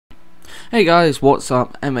Hey guys, what's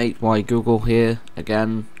up? M8Y Google here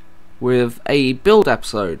again with a build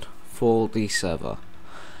episode for the server.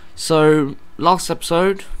 So last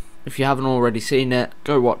episode, if you haven't already seen it,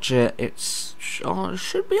 go watch it. It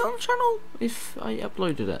should be on the channel if I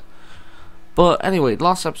uploaded it. But anyway,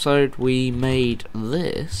 last episode we made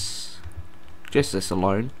this, just this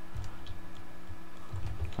alone,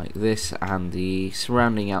 like this and the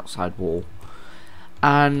surrounding outside wall.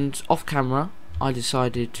 And off camera I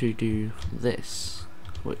decided to do this,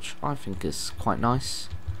 which I think is quite nice.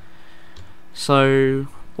 So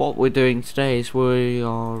what we're doing today is we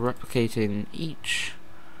are replicating each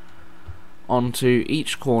onto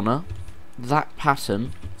each corner, that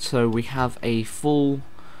pattern, so we have a full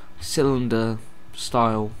cylinder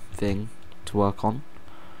style thing to work on.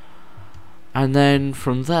 And then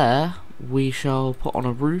from there we shall put on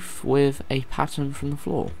a roof with a pattern from the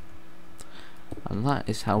floor. And that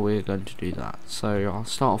is how we're going to do that. So I'll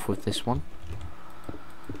start off with this one.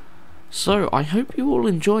 So I hope you all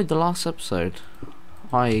enjoyed the last episode.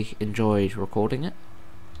 I enjoyed recording it,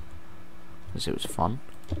 because it was fun.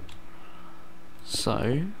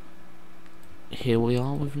 So here we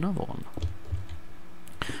are with another one.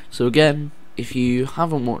 So again, if you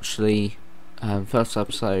haven't watched the first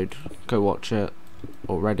episode, go watch it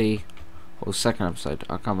already. Or the second episode,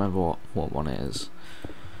 I can't remember what one it is,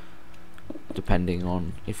 depending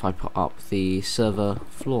on if I put up the server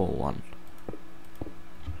floor one.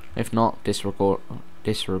 If not, disregard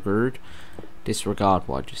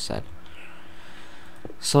what I just said.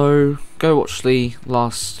 So go watch the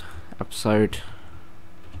last episode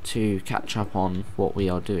to catch up on what we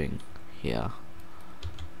are doing here.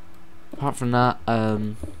 Apart from that,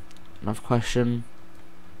 another question.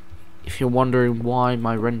 If you're wondering why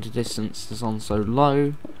my render distance is on so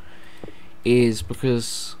low, is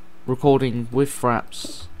because recording with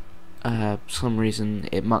fraps, for some reason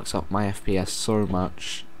it mucks up my FPS so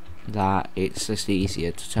much that it's just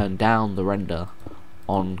easier to turn down the render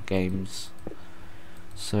on games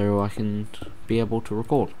so I can be able to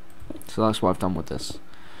record. So that's what I've done with this.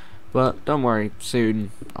 But don't worry,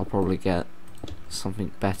 soon I'll probably get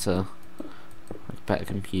something better, like a better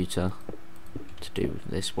computer to do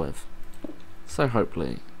this with. So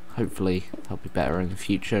hopefully they'll be better in the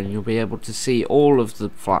future, and you'll be able to see all of the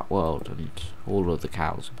flat world and all of the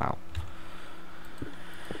cows about.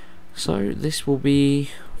 So this will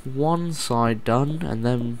be one side done, and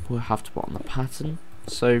then we'll have to put on the pattern.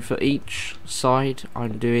 So for each side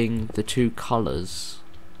I'm doing the two colours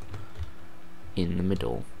in the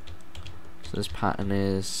middle. So this pattern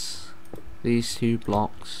is these two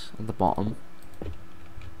blocks at the bottom,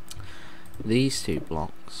 these two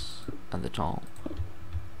blocks at the top.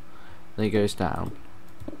 Then it goes down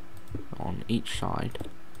on each side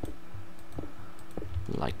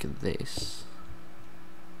like this.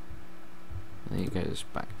 Then it goes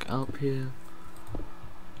back up here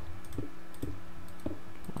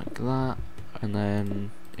like that, and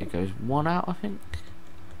then it goes one out, I think.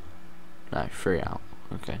 No, three out.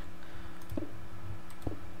 Okay.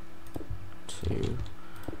 2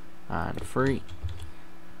 and 3.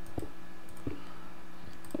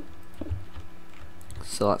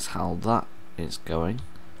 So that's how that is going.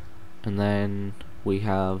 And then we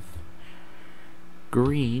have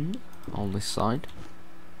green on this side,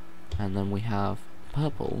 and then we have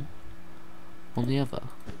purple on the other.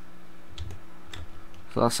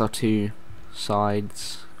 So that's our two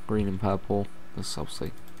sides, green and purple. That's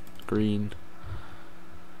obviously green.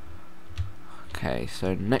 Okay,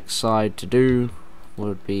 so next side to do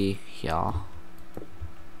would be here.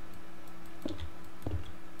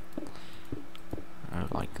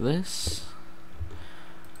 Like this.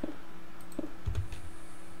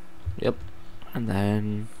 Yep. And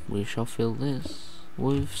then we shall fill this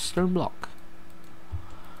with stone block.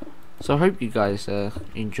 So I hope you guys are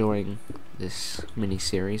enjoying this mini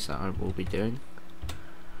series that I will be doing.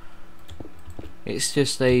 It's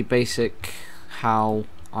just a basic how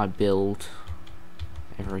I build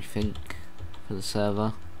everything for the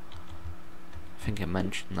server. I think I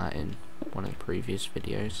mentioned that in one of the previous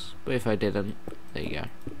videos, but if I didn't, there you go.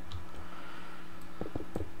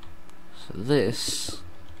 So this,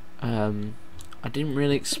 I didn't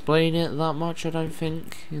really explain it that much, I don't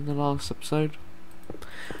think, in the last episode.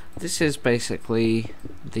 This is basically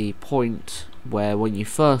the point where when you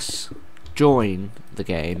first join the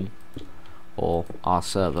game, or our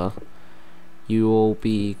server, you will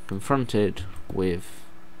be confronted with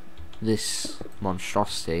this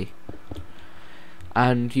monstrosity,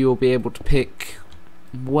 and you will be able to pick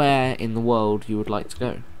where in the world you would like to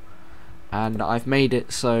go. And I've made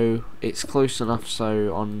it so it's close enough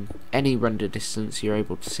so on any render distance you're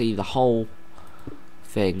able to see the whole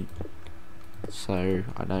thing So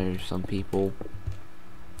I know some people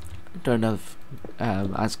don't have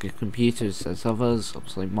as good computers as others,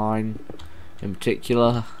 obviously mine in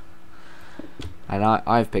particular, and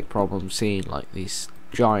I have big problems seeing like these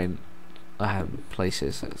giant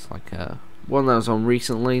places. It's like one that I was on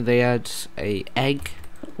recently, they had a egg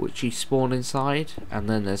which you spawn inside, and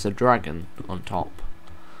then there's a dragon on top,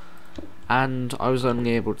 and I was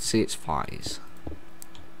only able to see its thighs.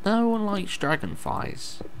 No one likes dragon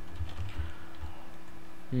thighs.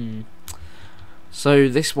 So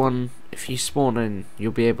this one, if you spawn in,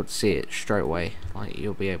 you'll be able to see it straight away. Like,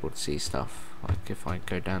 you'll be able to see stuff. Like if I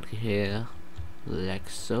go down here, like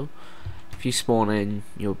so. If you spawn in,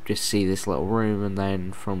 you'll just see this little room, and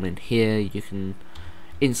then from in here you can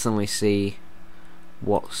instantly see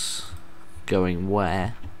what's going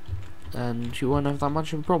where, and you won't have that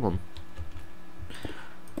much of a problem.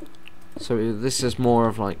 So this is more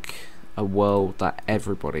of like a world that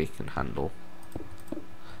everybody can handle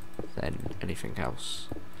than anything else.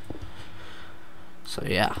 So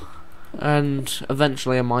yeah, and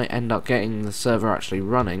eventually I might end up getting the server actually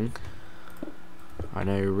running. I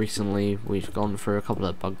know recently we've gone through a couple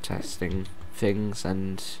of bug testing things,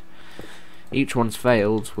 and each one's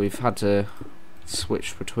failed. We've had to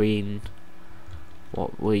switch between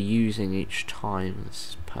what we're using each time.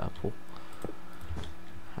 This is purple,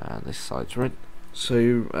 and this side's red.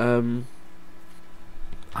 So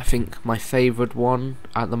I think my favoured one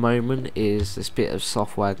at the moment is this bit of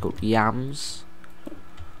software called YAMS,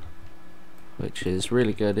 which is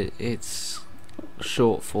really good. It's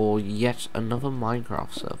short for Yet Another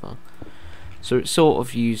Minecraft Server. So it sort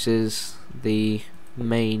of uses the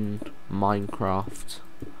main Minecraft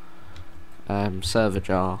server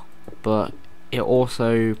jar, but it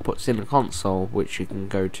also puts in a console which you can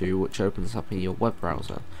go to, which opens up in your web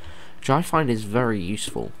browser, which I find is very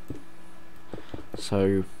useful. So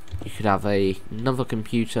you could have another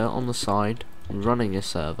computer on the side running a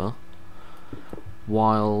server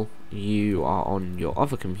while you are on your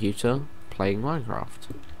other computer playing Minecraft,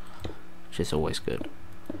 which is always good.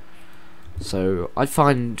 So I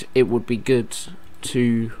find it would be good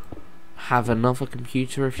to have another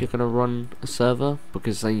computer if you're going to run a server,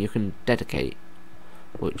 because then you can dedicate,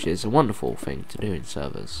 which is a wonderful thing to do in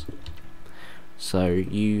servers. So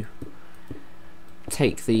you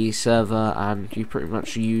take the server and you pretty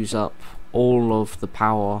much use up all of the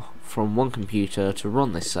power from one computer to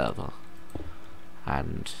run this server,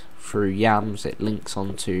 and through YAMS it links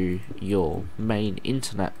onto your main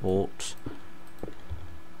internet port,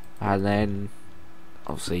 and then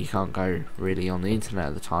obviously you can't go really on the internet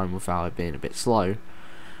at the time without it being a bit slow,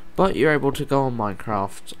 but you're able to go on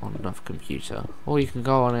Minecraft on another computer, or you can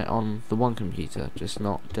go on it on the one computer, just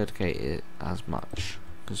not dedicate it as much,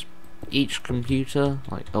 because each computer,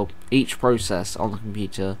 each process on the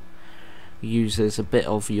computer uses a bit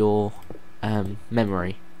of your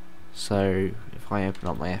memory. So if I open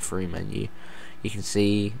up my F3 menu, you can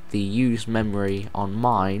see the used memory on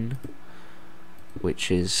mine, which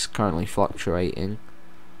is currently fluctuating,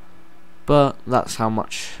 but that's how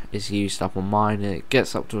much is used up on mine, and it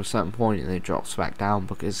gets up to a certain point and it drops back down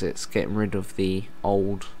because it's getting rid of the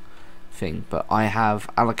old thing. But I have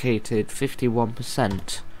allocated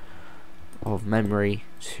 51% of memory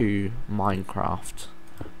to Minecraft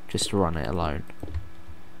just to run it alone,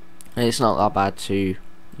 and it's not that bad too.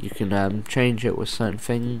 You can change it with certain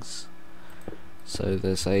things. So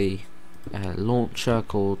there's a launcher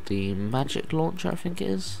called the magic launcher, I think it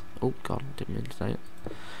is. Oh god, didn't mean to say it.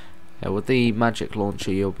 Yeah, with the magic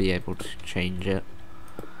launcher you'll be able to change it.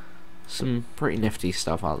 Some pretty nifty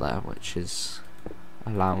stuff out there which is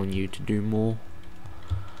allowing you to do more.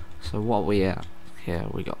 So what we at here,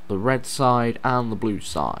 we got the red side and the blue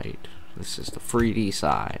side. This is the 3D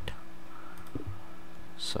side.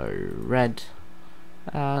 So red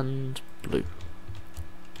and blue,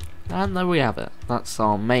 and there we have it. That's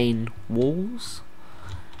our main walls,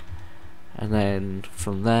 and then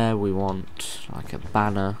from there we want like a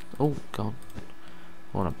banner. Oh god,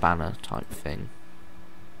 I want a banner type thing.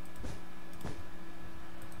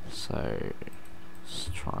 So let's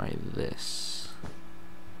try this.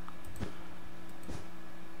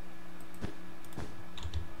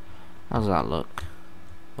 How does that look?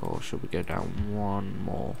 Or should we go down one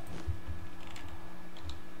more?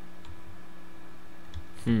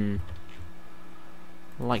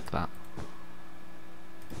 Like that.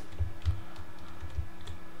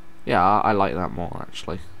 Yeah, I like that more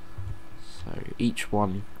actually. So each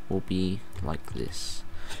one will be like this,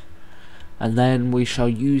 and then we shall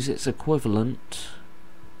use its equivalent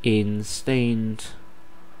in stained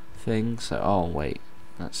things. So oh wait,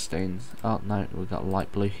 that's stained. Oh no, we got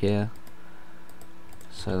light blue here.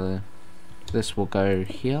 So this will go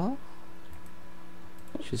here,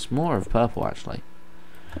 which is more of purple actually.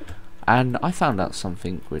 And I found out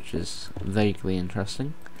something which is vaguely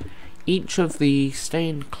interesting. Each of the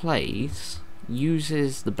stained clays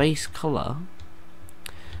uses the base colour,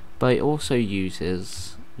 but it also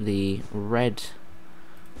uses the red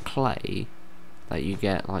clay that you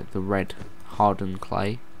get, like the red hardened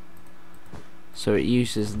clay. So it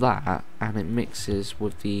uses that and it mixes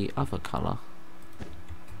with the other colour.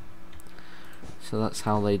 So that's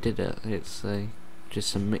how they did it. It's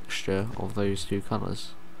just a mixture of those two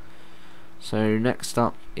colours. So next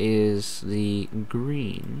up is the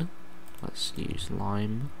green. Let's use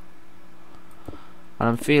lime. And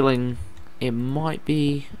I'm feeling it might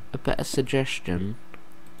be a better suggestion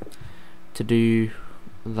to do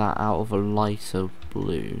that out of a lighter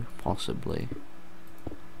blue, possibly.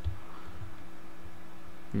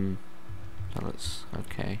 That looks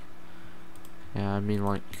okay. Yeah, I mean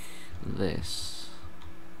like this.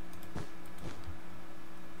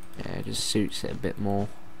 Yeah, it just suits it a bit more.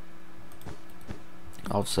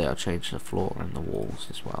 Obviously I'll change the floor and the walls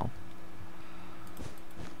as well.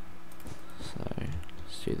 So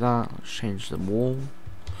let's do that. Let's change the wall.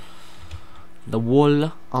 The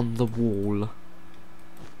wall on the wall.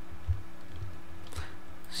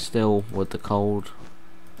 Still with the cold.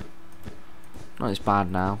 Not as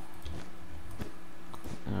bad now.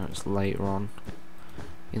 It's later on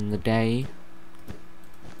in the day.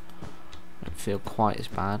 Don't feel quite as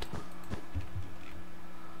bad.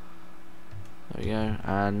 There we go.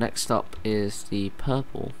 And next up is the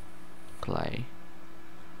purple clay.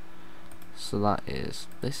 So that is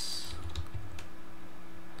this.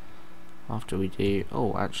 After we do,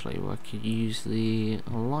 oh, actually, we could use the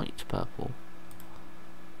light purple.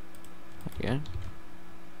 There we go.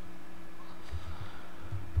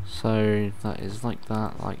 So that is like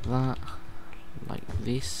that, like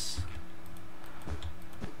this.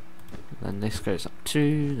 Then this goes up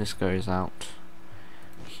too, this goes out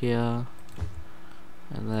here,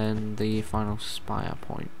 and then the final spire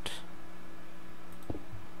point.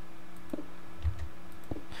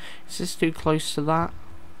 Is this too close to that?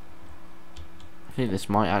 I think this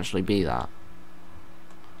might actually be that.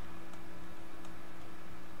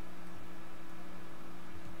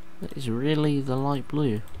 That is really the light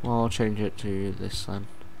blue. Well, I'll change it to this then.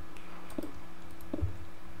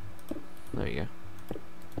 There you go.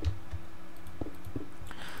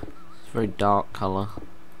 It's a very dark colour.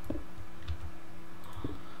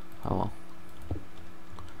 Oh well.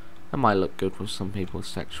 That might look good with some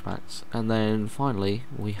people's texture packs. And then finally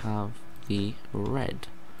we have the red.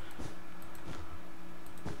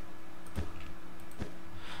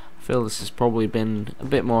 I feel this has probably been a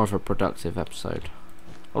bit more of a productive episode.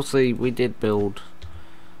 Obviously we did build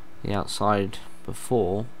the outside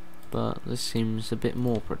before, but this seems a bit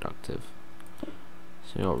more productive.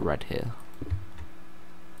 So we got red here.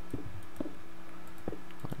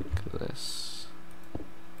 Like this.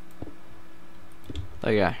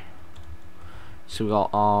 There you go. So we got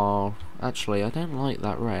our... Actually, I don't like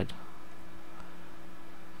that red.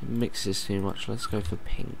 It mixes too much. Let's go for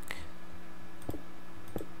pink.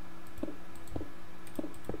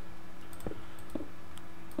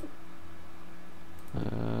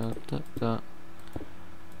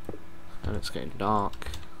 And it's getting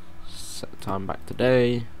dark. Set the time back to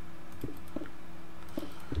day.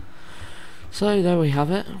 So there we have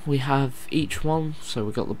it. We have each one. So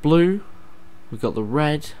we got the blue, we got the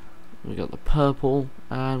red, we got the purple,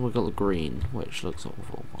 and we got the green, which looks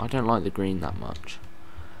awful. I don't like the green that much.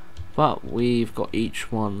 But we've got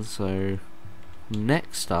each one. So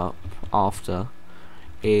next up after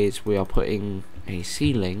is we are putting a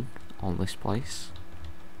ceiling on this place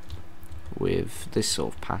with this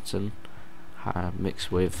sort of pattern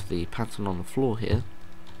mixed with the pattern on the floor here.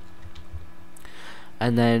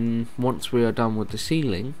 And then once we are done with the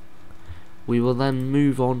ceiling, we will then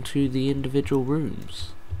move on to the individual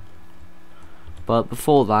rooms. But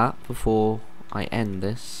before that, before I end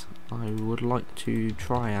this, I would like to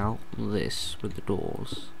try out this with the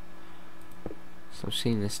doors. So I've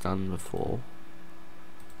seen this done before.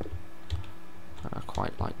 I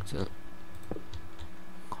quite liked it.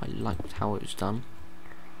 Quite liked how it was done.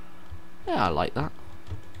 Yeah, I like that.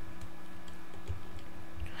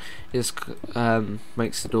 It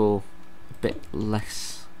makes the door a bit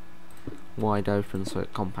less wide open, so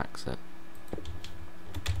it compacts it.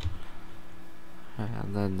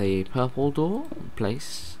 And then the purple door,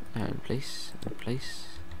 place, and place, and place,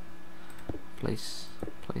 place,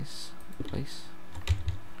 place, place.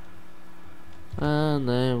 And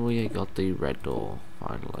then we got the red door,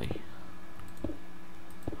 finally.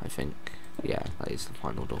 I think. Yeah, that is the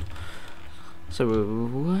final door. So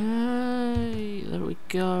there we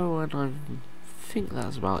go, and I think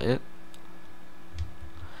that's about it.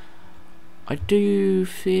 I do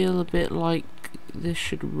feel a bit like this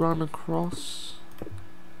should run across,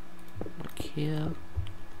 like here.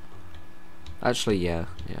 Actually, yeah,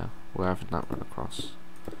 we're having that run across.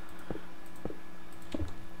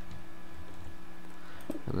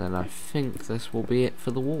 And then I think this will be it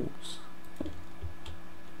for the walls.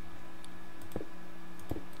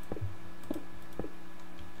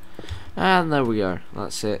 And there we go,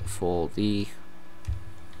 that's it for the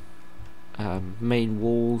main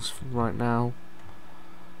walls from right now.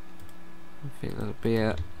 I think that'll be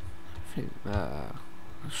it. I think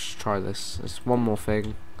let's try this. There's one more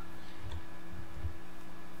thing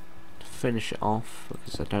to finish it off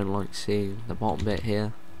because I don't like seeing the bottom bit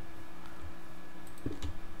here.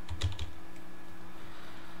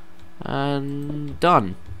 And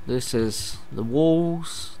done. This is the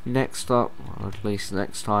walls. Next up, or at least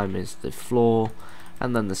next time, is the floor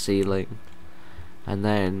and then the ceiling, and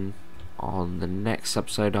then on the next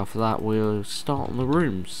episode after that we'll start on the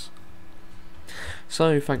rooms.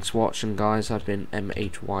 So thanks for watching, guys. I've been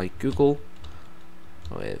MHY Google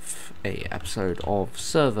with a episode of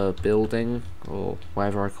server building, or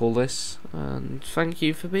whatever I call this, and thank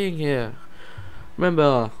you for being here.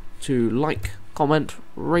 Remember to like, comment,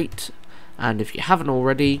 rate, and if you haven't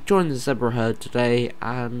already, join the Zebra Herd today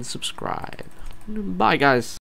and subscribe. Bye, guys.